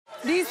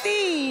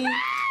DC.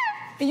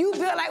 You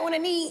built like one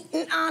of these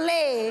on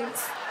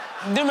legs.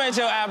 Them ain't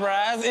your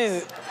eyebrows,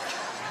 is it?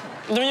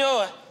 Them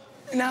yours?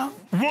 No.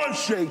 One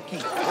shaky.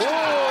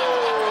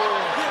 Oh.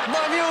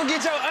 But if you don't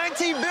get your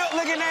auntie built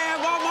looking ass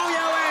on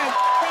your ass,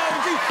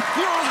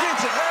 you don't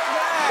get your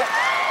eyebrows.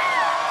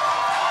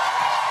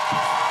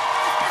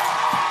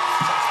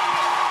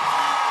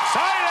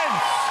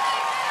 Silence!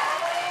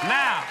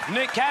 Now,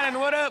 Nick Cannon,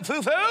 what up,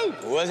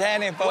 foo-foo? What's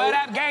happening, folks? What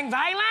up, gang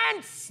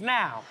violence?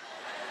 Now,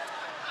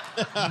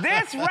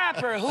 this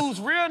rapper whose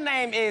real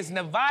name is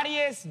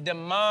Nevadius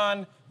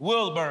Damon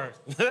Wilburn.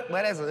 Well,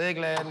 that's an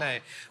ugly-ass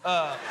name.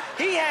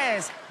 He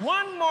has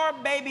one more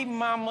baby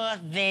mama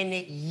than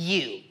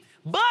you.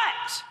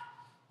 But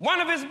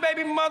one of his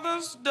baby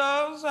mothers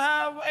does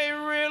have a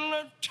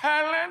real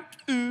talent.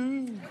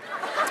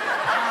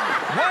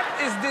 What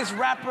is this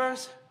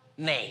rapper's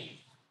name?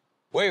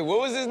 Wait, what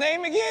was his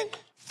name again?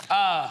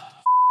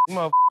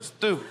 Motherfucker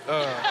stupid.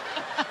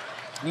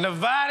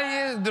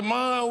 Nevadius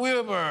Damon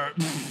Wilburn.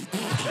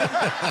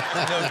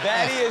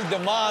 Nevadius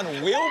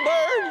Damon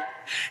Wilburn?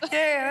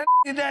 Yeah,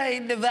 that's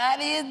name.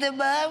 Nevadius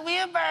Damon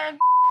Wilburn.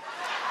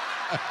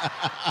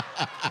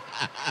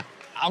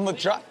 I'ma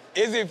try.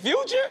 Is it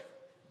Future?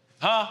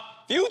 Huh?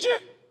 Future?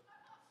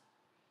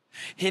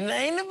 His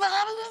name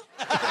Nevada?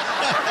 Yo,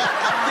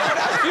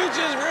 that's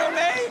Future's real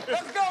name?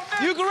 Let's go,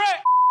 man. You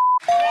correct.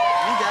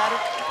 You got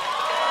it.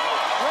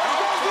 Let's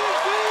go,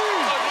 DC.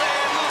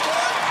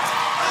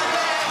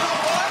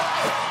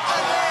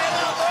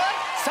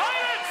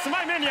 Silence,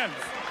 my minions.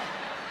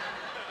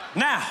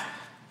 Now,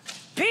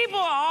 people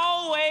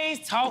always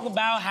talk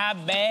about how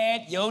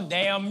bad your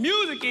damn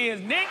music is,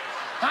 Nick.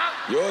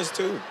 Huh? Yours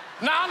too.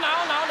 No,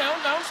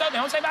 they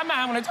don't say about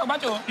mine when they talk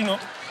about yours, you know.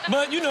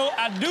 But, you know,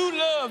 I do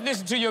love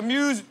listening to your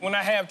music when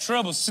I have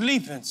trouble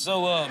sleeping.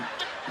 So,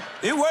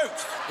 it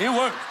works. It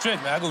works.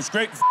 Trust me, I go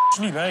straight to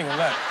sleep, I ain't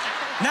gonna lie.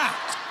 Now,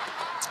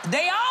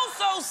 they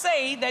also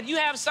say that you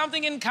have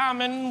something in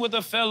common with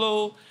a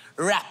fellow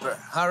rapper,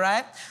 all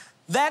right?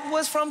 That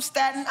was from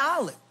Staten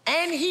Island.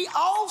 And he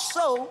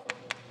also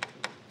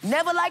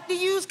never liked to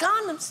use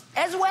condoms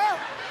as well.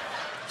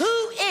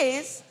 Who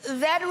is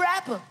that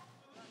rapper?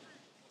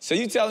 So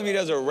you telling me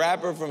there's a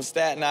rapper from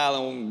Staten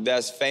Island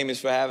that's famous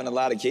for having a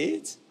lot of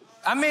kids?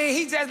 I mean,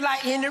 he just like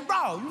Henry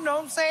Raw, you know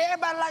what I'm saying?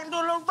 Everybody like to do a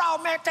little Raw,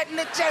 man. Take a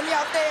little jammy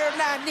out there every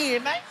now and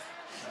then, man.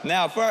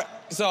 Now,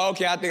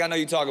 okay, I think I know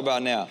you talk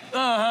about now.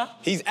 Uh-huh.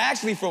 He's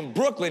actually from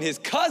Brooklyn. His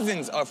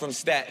cousins are from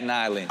Staten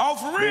Island. Oh,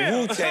 for real?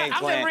 The Wu-Tang I'm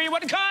clan. just reading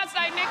what the card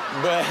say,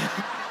 nigga. But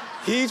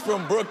he's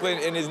from Brooklyn,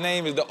 and his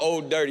name is the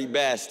Old Dirty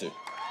Bastard.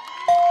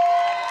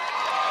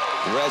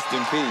 Rest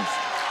in peace.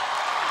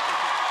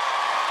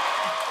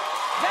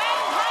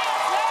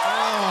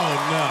 Oh,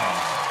 no.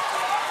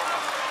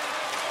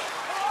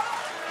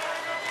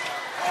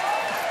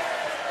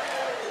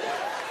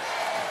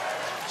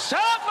 Shut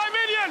up, my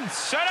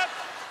minions! Shut up!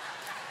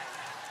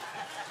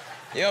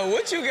 Yo,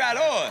 what you got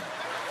on?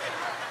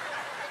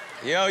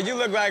 Yo, you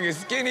look like a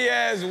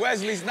skinny-ass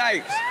Wesley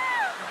Snipes.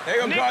 They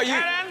gonna call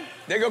you...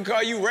 They gonna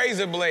call you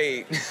Razor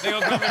Blade. They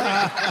gonna call me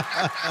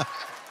Razor.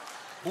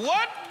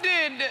 What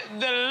did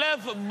the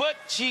left butt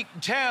cheek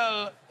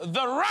tell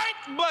the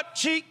right butt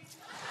cheek?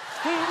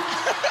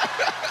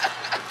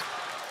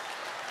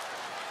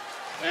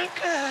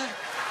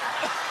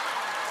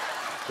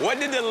 What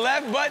did the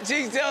left butt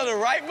cheek tell the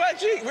right butt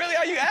cheek? Really,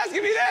 are you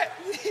asking me that?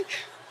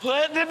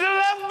 What did the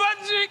left butt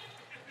cheek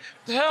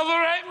tell the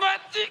right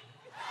butt cheek?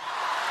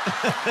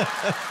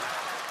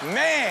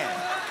 Man,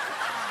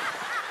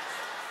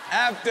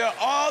 after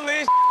all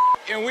this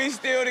and we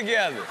still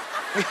together.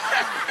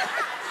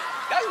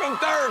 That's from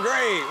 3rd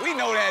grade. We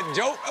know that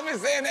joke. I've been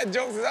saying that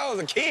joke since I was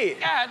a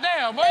kid. God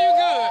damn, boy, you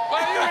good.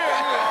 Boy, you real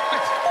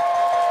good.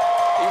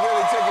 He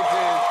really took it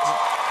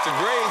to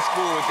grade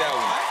school with that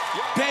one.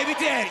 Baby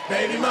daddy,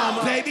 baby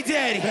mama, baby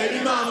daddy,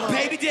 baby mama,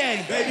 baby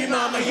daddy, baby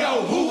mama.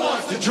 Yo, who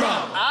wants the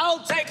drum? I'll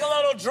take a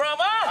little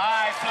drummer. All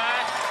right,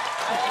 fine.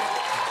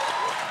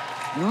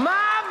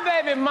 My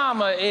baby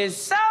mama is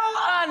so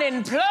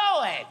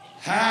unemployed.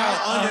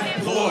 How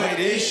unemployed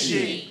is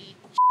she?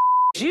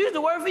 She used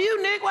to work for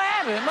you, Nick. What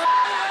happened?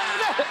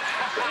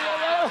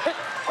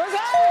 What's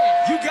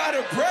happening? You got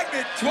her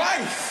pregnant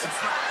twice.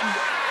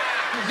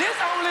 This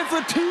only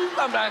for 2.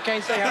 I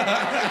can't say how.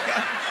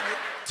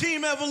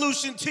 Team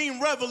evolution, team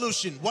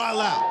revolution.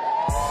 Wild out.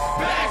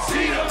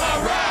 Backseat of my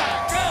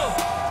ride. Go,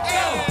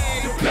 go.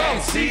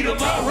 Backseat of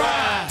my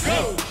ride.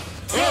 Go,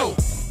 go.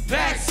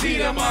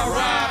 Backseat of my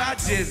ride. I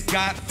just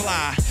got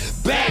fly.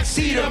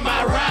 Backseat of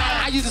my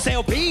ride. I used to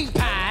sell bean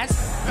pies.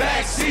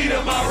 Backseat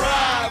of my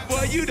ride,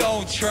 boy, you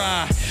don't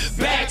try.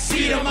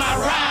 Backseat of my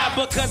ride,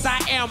 Because I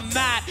am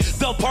not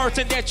the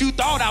person that you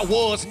thought I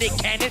was, Nick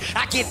Cannon.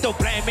 I get the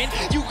blaming.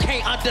 You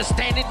can't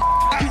understand it.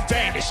 You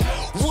vanish.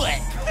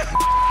 What?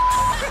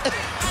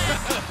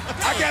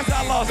 I guess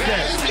I lost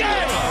that.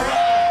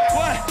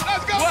 What?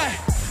 Let's go. What?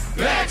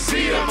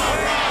 Backseat of my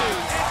ride.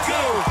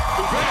 Go.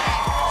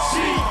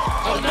 Backseat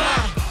of my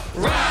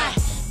ride.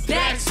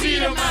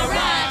 Backseat of my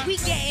ride. We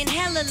getting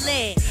hella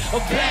lit.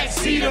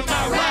 Backseat of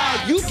my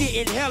ride. You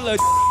getting hella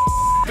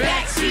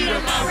Backseat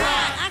of my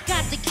ride. I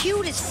got the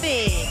cutest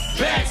fit.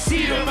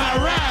 Backseat of my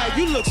ride.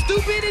 You look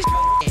stupid as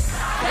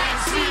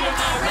Backseat of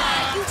my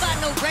ride. You got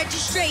no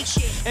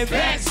registration. And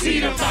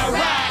backseat of my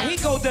ride. Here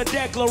goes the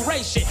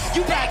declaration.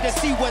 You got to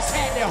see what's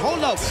happening.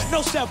 Hold up,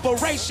 no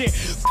separation.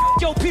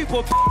 Your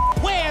people,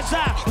 where's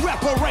our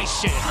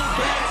reparation?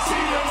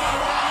 Backseat of my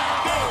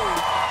ride. Go,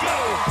 go.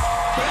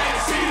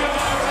 Backseat of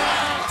my ride.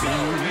 Who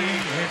we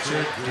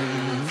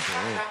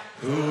introducing?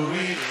 Who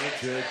we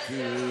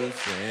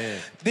introducing?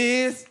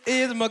 This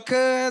is my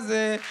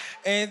cousin,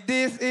 and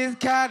this is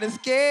kind of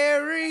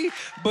scary,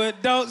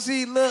 but don't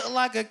she look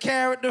like a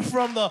character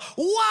from the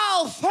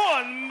Wild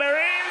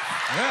Thornberries?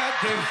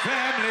 Happy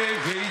family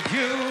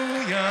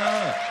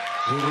reunion.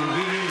 Who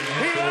we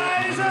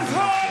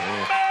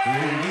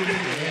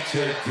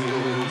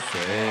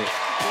introducing?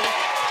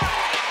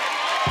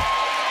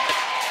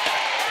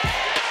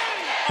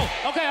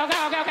 Okay.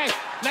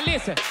 Now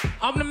listen,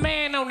 I'm the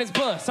man on this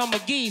bus. I'ma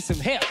give you some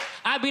help.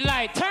 I be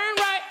like, turn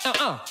right,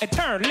 and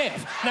turn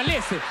left. Now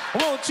listen, I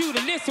want you to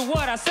listen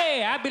what I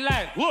say. I be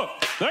like, look,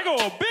 there go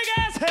a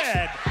big-ass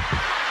head.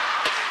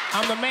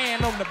 I'm the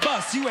man on the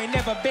bus. You ain't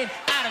never been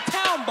out of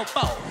town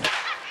before.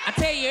 I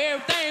tell you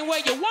everything where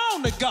you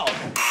want to go.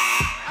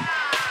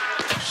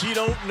 She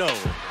don't know.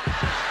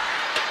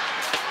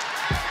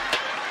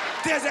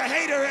 There's a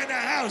hater in the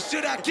house.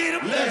 Should I get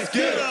him? Let's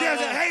get him. There's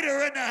a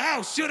hater in the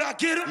house. Should I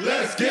get him?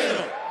 Let's get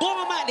him. Boy,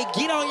 I'm about to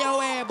get on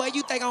your ass, but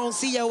you think I don't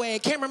see your ass.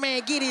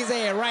 Cameraman, get his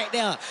ass right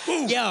there.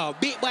 Ooh. Yo,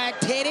 big boy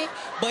Teddy,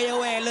 boy,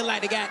 your ass look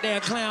like the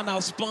goddamn clown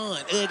off Spawn.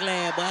 Ugly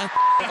ass, boy.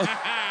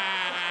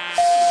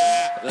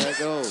 Let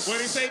go. What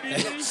did he say,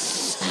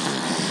 DJ?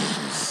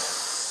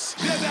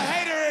 There's a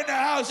hater in the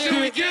house.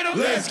 Should we get him?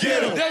 Let's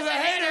get him. There's a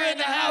hater in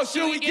the house.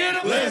 Should we get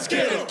him? Let's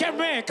get him.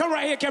 Cameraman, come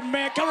right here,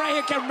 cameraman. Come right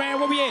here, cameraman.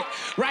 Where we at?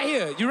 Right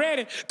here. You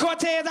ready?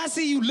 Cortez, I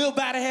see you little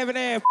body having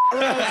ass.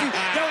 Your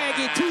ass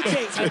get 2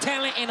 checks for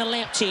talent and a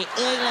lamp check.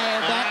 Ugly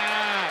ass,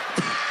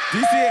 boy. Do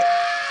you see it?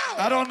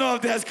 I don't know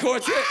if that's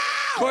Cortez.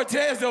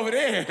 Cortez over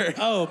there.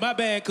 Oh, my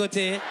bad,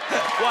 Cortez.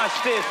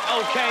 Watch this,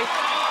 okay?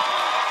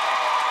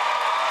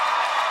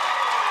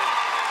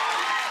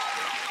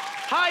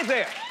 Hi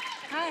there.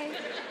 Hi.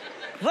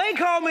 They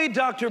call me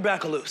Dr.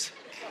 Bacalus.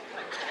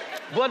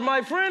 But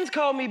my friends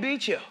call me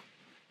Bicho.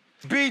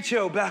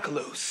 Bicho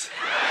Bacalus.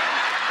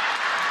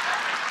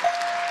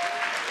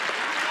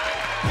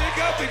 Pick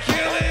up and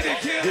kill it and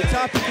kill it. The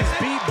topic is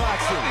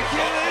beatboxing.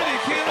 Kill it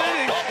and kill it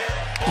and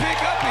pick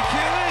up and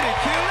kill it and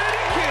kill it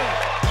and kill it.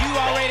 You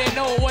already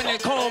know when they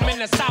come in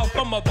the South,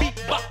 I'm a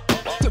beatbox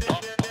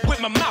with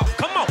my mouth.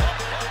 Come on.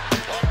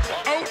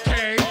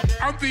 Okay,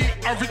 I'm the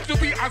original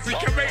Ozzy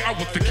Kame. I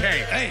was the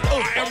K. I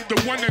am the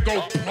one that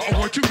go,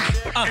 what you,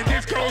 and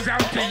this goes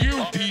out to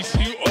you, DC.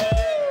 Ooh.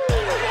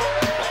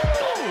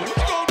 What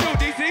you gonna do,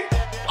 DC?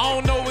 I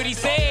don't know what he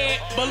said,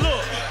 but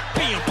look.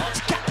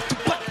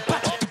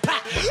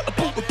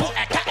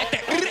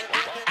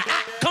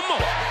 Come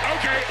on.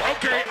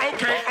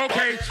 Okay.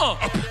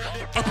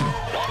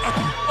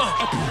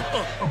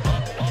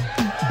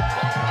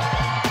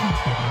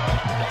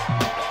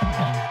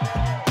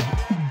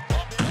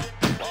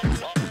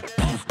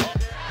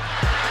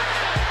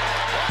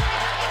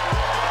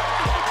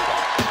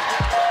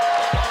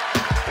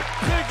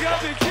 Pick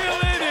up and kill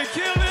it and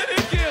kill it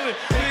and kill it.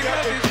 Pick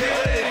up and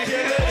kill it and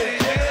kill it and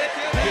kill it.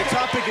 The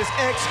topic is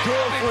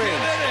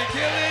ex-girlfriend.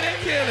 Kill it and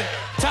kill it.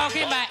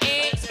 Talking about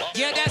eggs,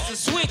 yeah, that's the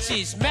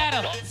switches.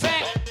 Matter of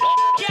fact,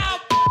 y'all.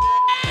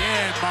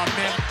 Yeah, my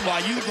man, why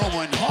you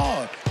going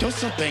hard? Throw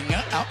some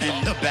banger out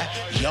in the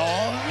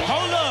backyard.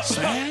 Hold up.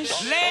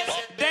 Smash.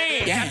 Let's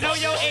dance. Dance. I know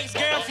your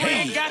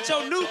ex-girlfriend Hey. got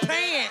your new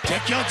pants.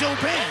 Check your Joe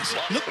pants.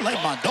 Look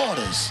like my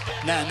daughters.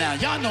 Now,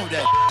 y'all know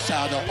that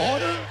out of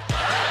order.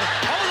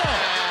 Hold on.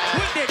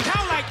 With that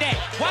count like that,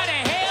 why the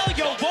hell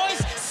your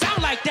voice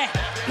sound like that?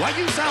 Why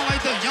you sound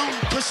like the young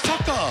Chris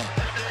Tucker?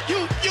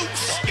 You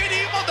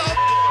skinny mother.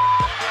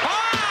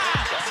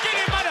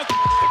 Skinny mother.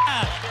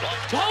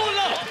 Hold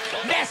up.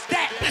 That's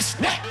that.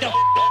 What the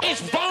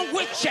is wrong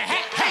with your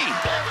hat? Hey,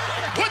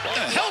 what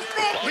the hell's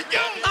wrong with you?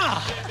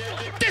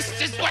 This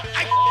is what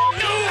I do.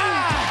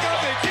 Pick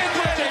up and kill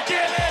it and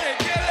kill it and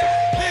kill it.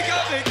 Pick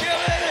up and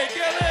kill it and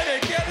kill it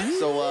and kill it.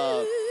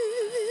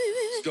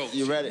 So,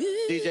 you ready?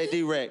 DJ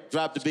D-Rec,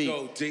 drop the beat.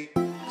 Go, D.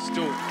 Let's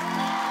do it.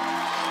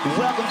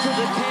 Welcome to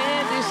the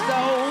candy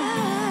store,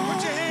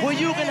 where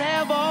you can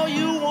have all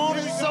you want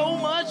and so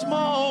much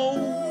more.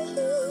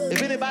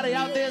 If anybody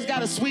out there's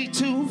got a sweet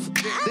tooth,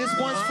 this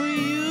one's for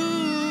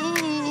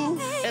you.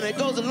 And it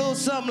goes a little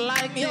something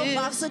like Your this.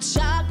 box of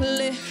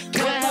chocolate.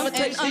 Can I have a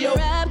taste of your-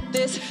 unwrap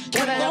this.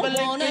 Can I have a lick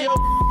wanna of your-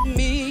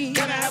 me?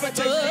 Can I have a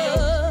taste of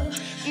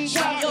your-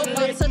 Try your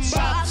box of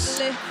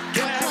chocolate.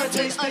 Can I have a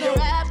taste of your-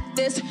 unwrap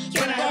this. You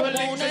Can I have a don't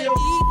lick of wanna your-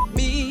 eat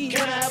me.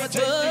 Can I have a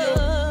taste of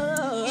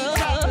your-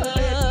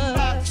 chocolate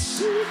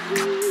box?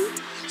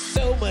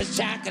 So much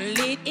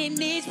chocolate in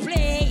this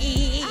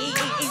plate.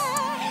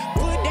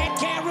 Put that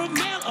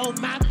caramel on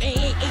my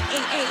face.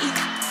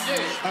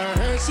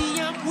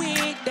 Hershey, I'm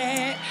with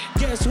that.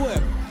 Guess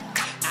what?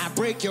 I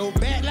break your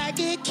back like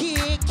a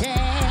Kit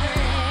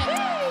Kat.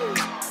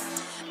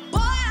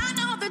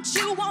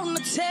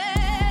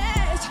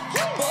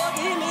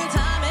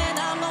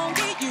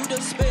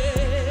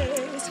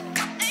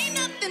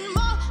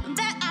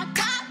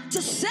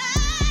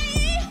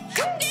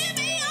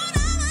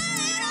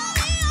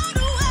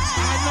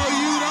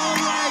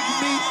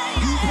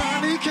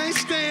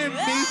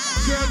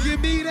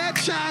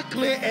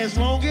 chocolate as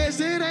long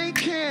as it ain't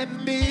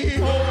candy.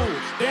 Oh,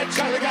 that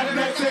chocolate got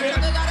nuts in it.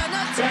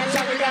 That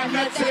chocolate got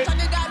nuts in it. That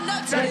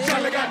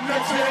chocolate got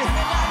nuts in it.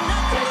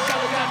 That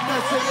chocolate got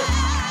nuts in it.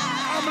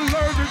 I'm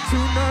allergic to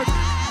nuts.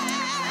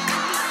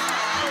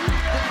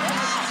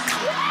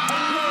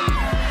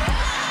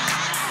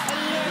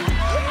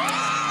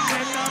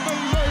 And I'm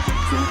allergic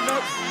to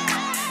nuts.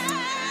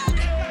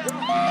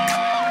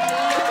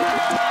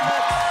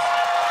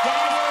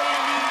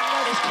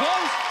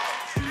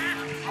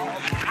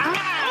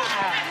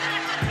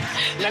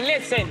 Now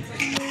listen,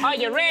 are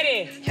you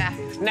ready? Yeah.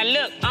 Now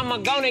look, I'ma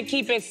gonna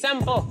keep it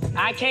simple.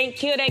 I can't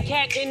kill that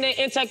cat in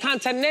the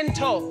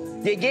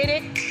Intercontinental. You get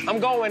it? I'm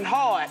going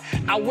hard.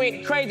 I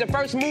went crazy.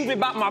 First movie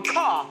about my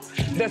car.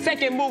 The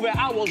second movie,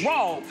 I was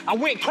wrong. I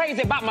went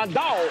crazy about my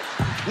dog.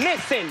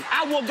 Listen,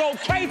 I will go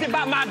crazy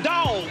about my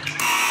dog.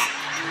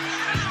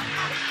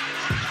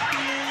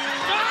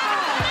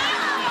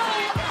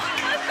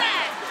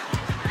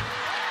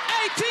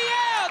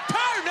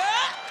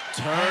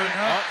 Turn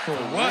up for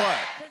what?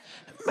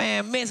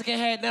 Man, Mexican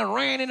had that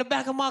ran in the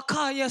back of my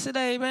car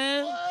yesterday,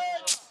 man.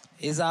 What?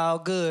 It's all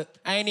good.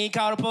 I ain't even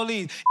called the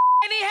police.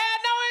 And he had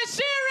no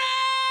insurance!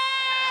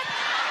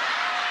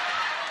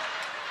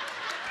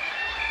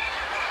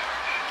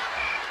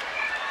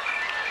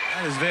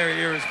 That is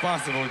very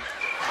irresponsible.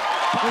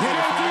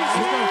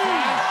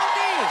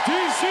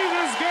 DC,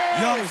 let's go!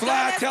 Young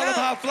Fly, tell them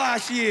how fly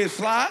she is,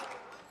 Fly.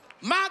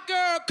 My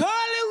girl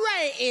Carly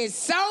Rae is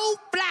so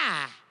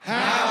fly.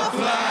 How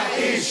fly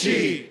is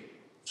she?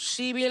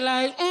 She be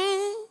like,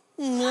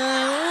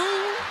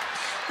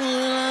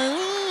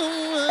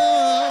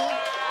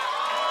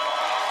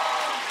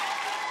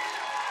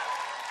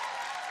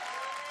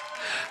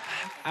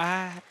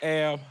 I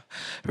am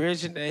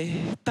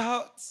Regine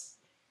Thoughts.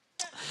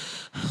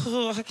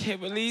 Oh, I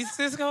can't believe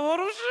Cisco wore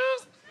them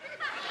shoes.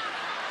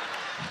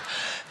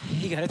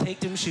 He gotta take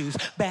them shoes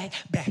back,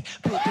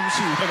 put them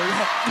shoes on the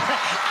rack.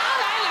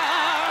 All I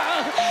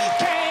love,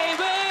 can't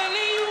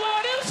believe you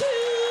wore them shoes,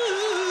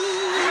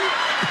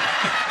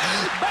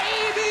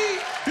 baby.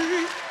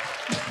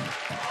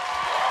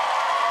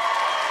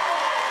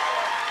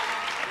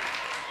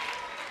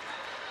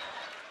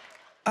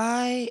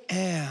 I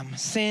am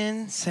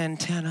Sin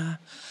Santana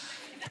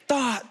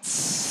Thoughts.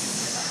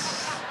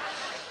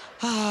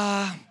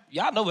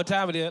 Y'all know what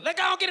time it is. Let's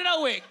go get it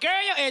over with. Girl,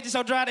 your edges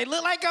so dry, they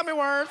look like gummy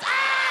worms.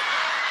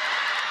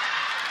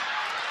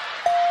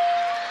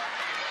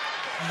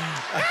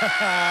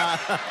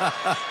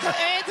 Your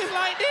edges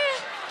like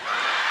this.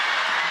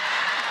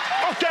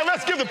 Okay,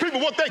 let's give the people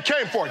what they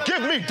came for.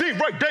 Give me D.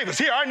 Ray Davis.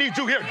 Here, I need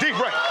you here, D.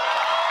 Ray.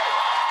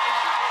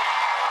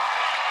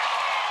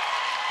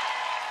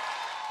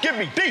 Give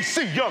me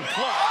DC Young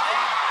Fly.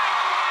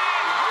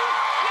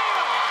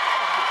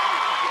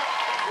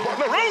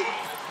 LaRue.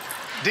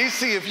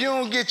 DC, if you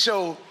don't get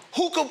your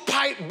hookah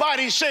pipe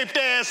body-shaped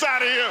ass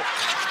out of here.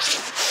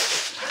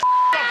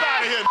 Up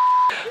out of here.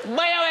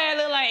 Boy, your ass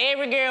look like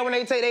every girl when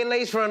they take their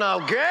lace front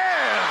off. Girl!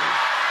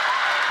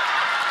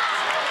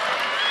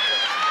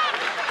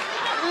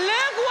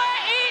 Look what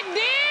it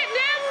did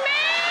to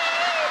me!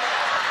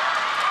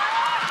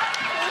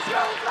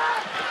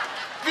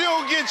 If you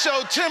don't get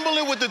your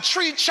Timberland with the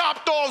tree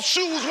chopped off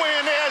shoes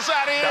wearing ass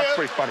out of here. That's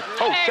pretty funny.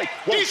 Oh, shake.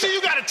 DC,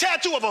 you got a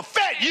tattoo of a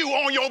fat you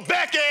on your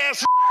back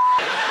ass.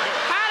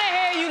 How the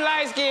hell you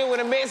light-skinned with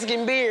a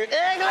Mexican beard?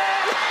 Ugly!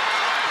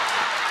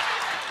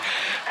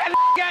 That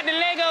got the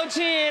Lego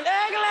chin.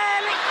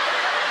 Ugly!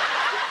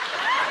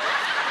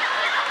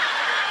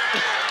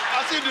 I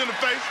see you in the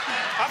face.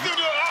 I see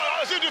you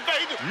in the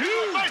face. He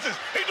doing faces.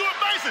 He doing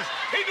faces.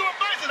 He doing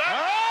faces.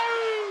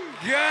 Oh,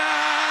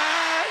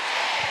 God.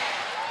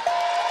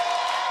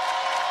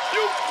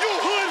 You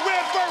hood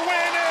red fur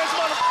wearing ass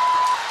motherfucker.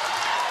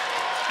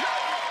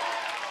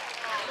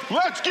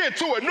 Let's get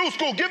to it. New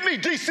school, give me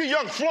DC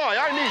Young Fly.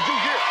 I need you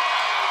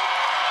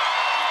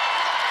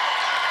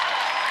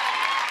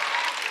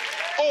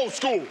here. Old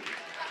school.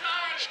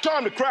 It's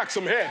time to crack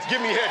some heads. Give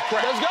me head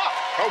crack. Let's go.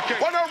 Okay.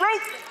 What up,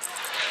 Root?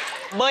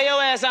 Boy,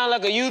 your ass sound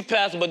like a youth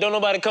pastor, but don't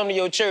nobody come to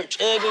your church.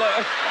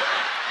 Ugly.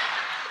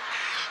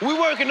 We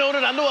working on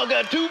it. I know I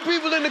got 2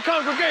 people in the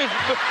congregation.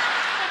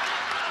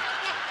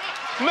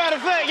 Matter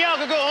of fact, y'all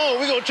can go home.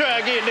 We're gonna try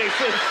again next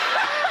Sunday.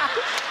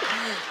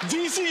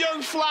 DC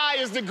Young Fly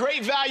is the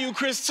great value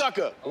Chris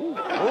Tucker. Whoa.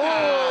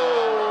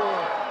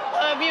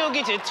 Well, if you don't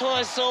get your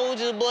toy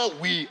soldiers, boy,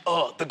 we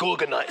are the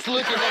Gorgonites.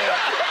 Look at that.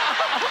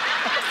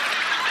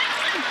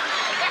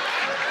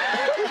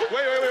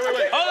 Wait.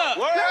 Hold up.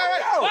 Wait.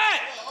 What?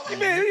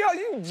 Man,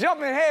 you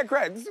jumping head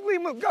crack. Just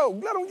leave him go.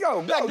 Let him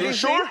go. You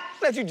sure?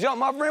 Let you jump,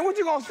 my friend. What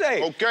you gonna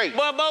say? Okay.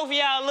 Boy, both of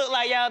y'all look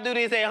like y'all do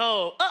this at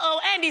home. Uh-oh,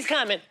 Andy's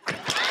coming.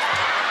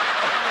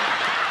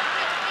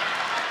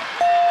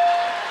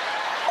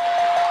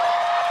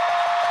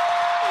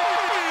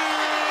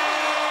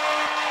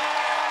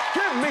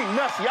 Give me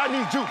Nessie. I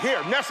need you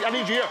here. Nessie, I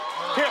need you here.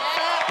 Here.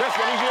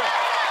 Nessie, I need you here.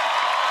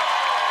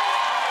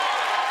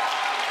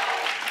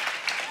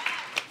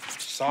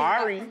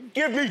 Sorry.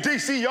 Give me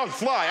DC Young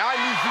Fly. I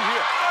need you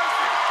here.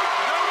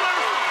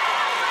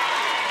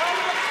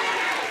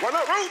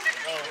 Run up, Ruth.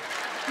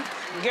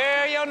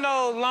 Girl, your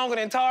nose longer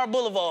than Tar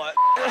Boulevard.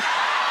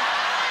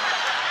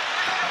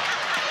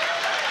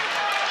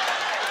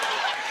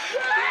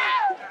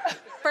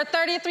 For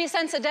 33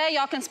 cents a day,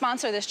 y'all can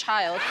sponsor this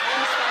child.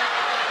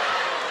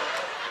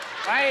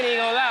 I ain't even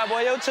gonna lie,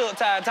 boy. Your chook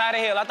tied to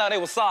hell. I thought they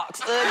were socks.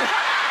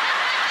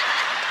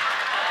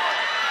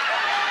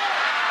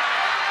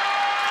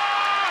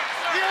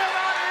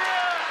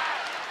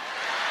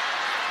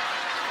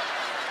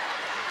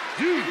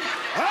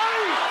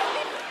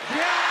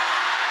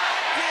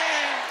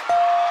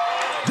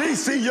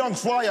 DC Young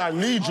Fly, I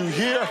need you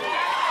here.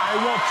 I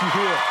want you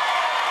here.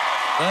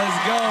 Let's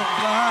go,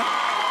 Fly.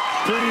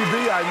 Pretty B,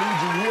 I need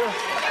you here.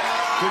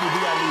 Pretty B,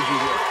 I need you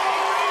here.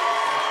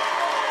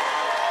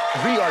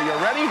 V, are you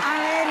ready?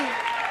 I'm ready.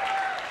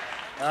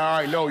 All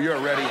right, no, you're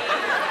ready.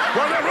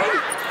 Run up,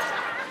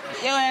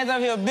 Ruth. Your ass up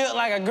here built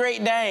like a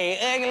Great Dane.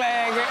 Ugly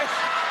ass girl.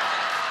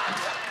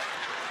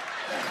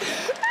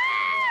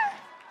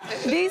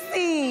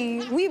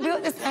 DC, we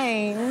built the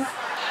same.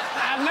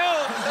 I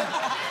know.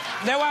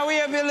 That's why we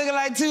up here looking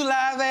like two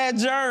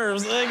live-ass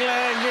germs. Ugly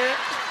ass girl.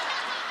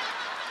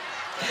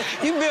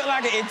 You built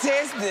like an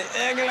intestine.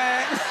 Ugly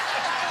ass.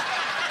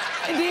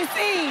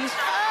 DC, shut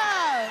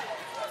up.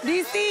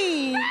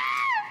 DC,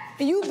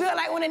 you built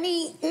like one of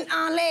these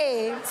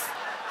legs.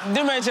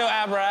 Them ain't your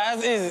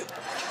eyebrows, is it?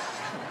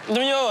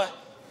 Them yours?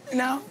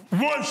 No.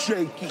 One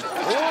shaky.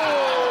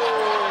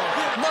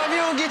 Oh. But if you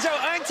don't get your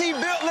auntie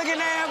built looking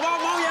ass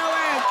on your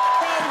ass,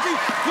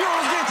 you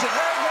don't get your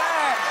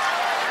ass.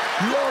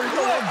 You already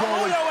know I'm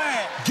going. Your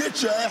ass.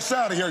 Get your ass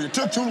out of here. You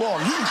took too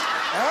long. You.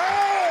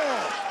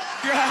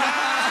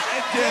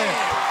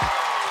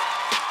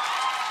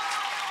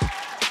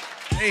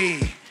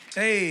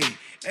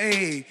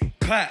 Hey,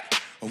 clap.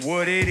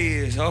 What it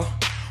is, huh?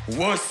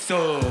 What's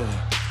up?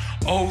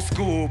 Old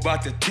school,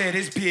 about to tear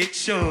this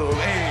bitch up.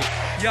 Hey,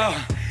 yo,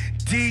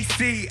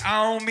 DC,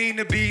 I don't mean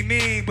to be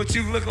mean, but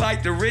you look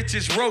like the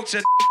richest roach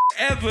I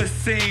ever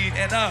seen.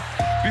 And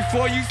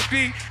before you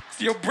speak,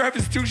 your breath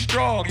is too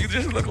strong. You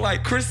just look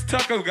like Chris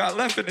Tucker got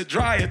left in the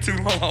dryer too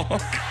long.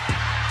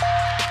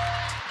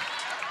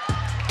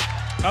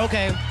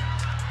 Okay.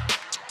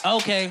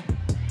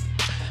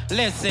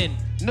 Listen,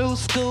 new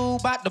school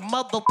about the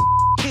mother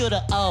kill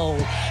the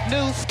old.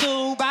 New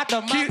school about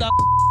the mother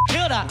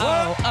kill the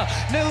old.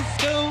 New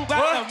school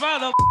about the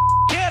mother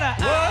kill the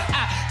old.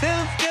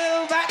 New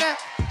school about the...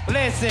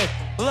 Listen,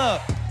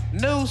 look,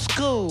 new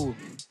school.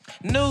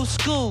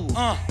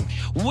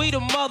 We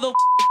the mother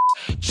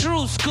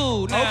true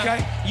school. Now,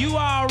 okay. You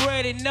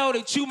already know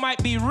that you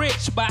might be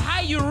rich, but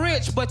how you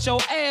rich, but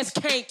your ass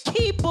can't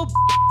keep a...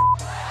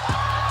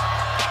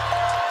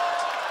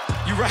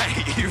 You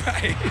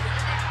right.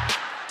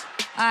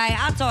 All right,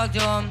 I'll talk to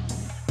him.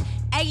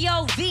 Hey,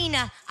 yo,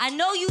 Vina, I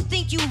know you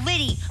think you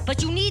litty,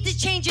 but you need to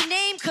change your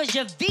name because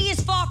your V is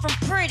far from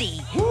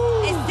pretty.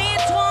 And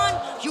Antoine,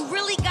 you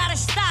really gotta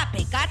stop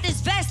it. Got this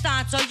vest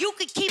on so you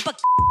could keep a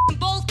in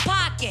both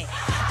pockets.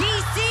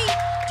 DC,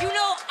 you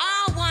know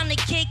I wanna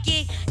kick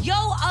it. Yo,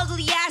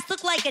 ugly ass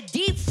look like a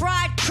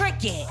deep-fried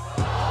cricket.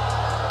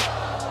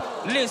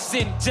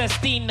 Listen,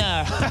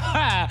 Justina,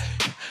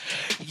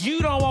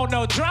 you don't want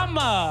no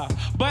drama.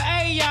 But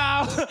hey,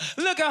 y'all,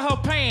 look at her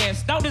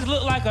pants. Don't this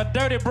look like a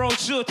dirty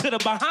brochure to the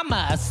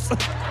Bahamas?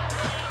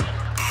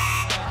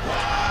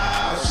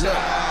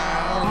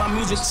 My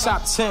music's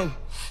top 10,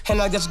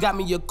 and I just got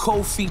me a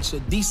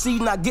co-feature. DC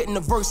not getting the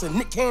verse, and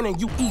Nick Cannon,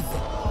 you either.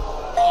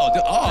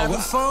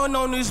 Having fun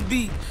on this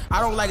beat. I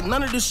don't like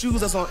none of the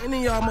shoes that's on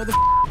any of y'all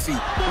motherfucking feet.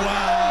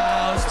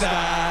 Wow,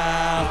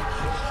 style.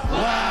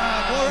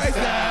 Wow,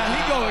 style.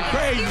 He going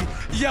crazy.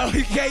 Yo,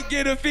 he can't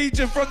get a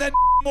feature from that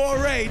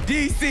Moray.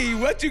 DC,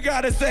 what you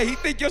gotta say? He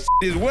think your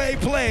is way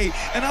played.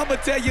 And I'ma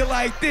tell you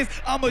like this,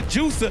 I'm a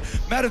juicer.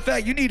 Matter of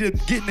fact, you need to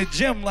get in the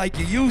gym like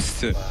you used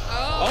to.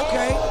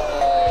 Okay.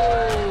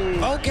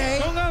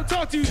 Don't let him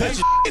talk to you,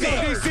 DC.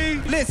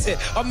 Listen,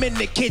 I'm in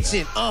the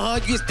kitchen.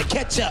 Used to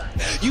catch up.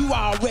 You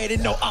already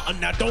know.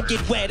 Now don't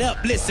get wet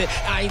up. Listen,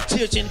 I ain't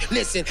teaching.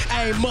 Listen,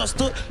 I ain't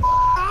mustard.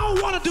 I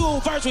don't wanna do a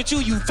verse with you,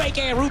 you fake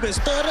ass Ruben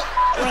stutter.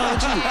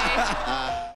 Around you.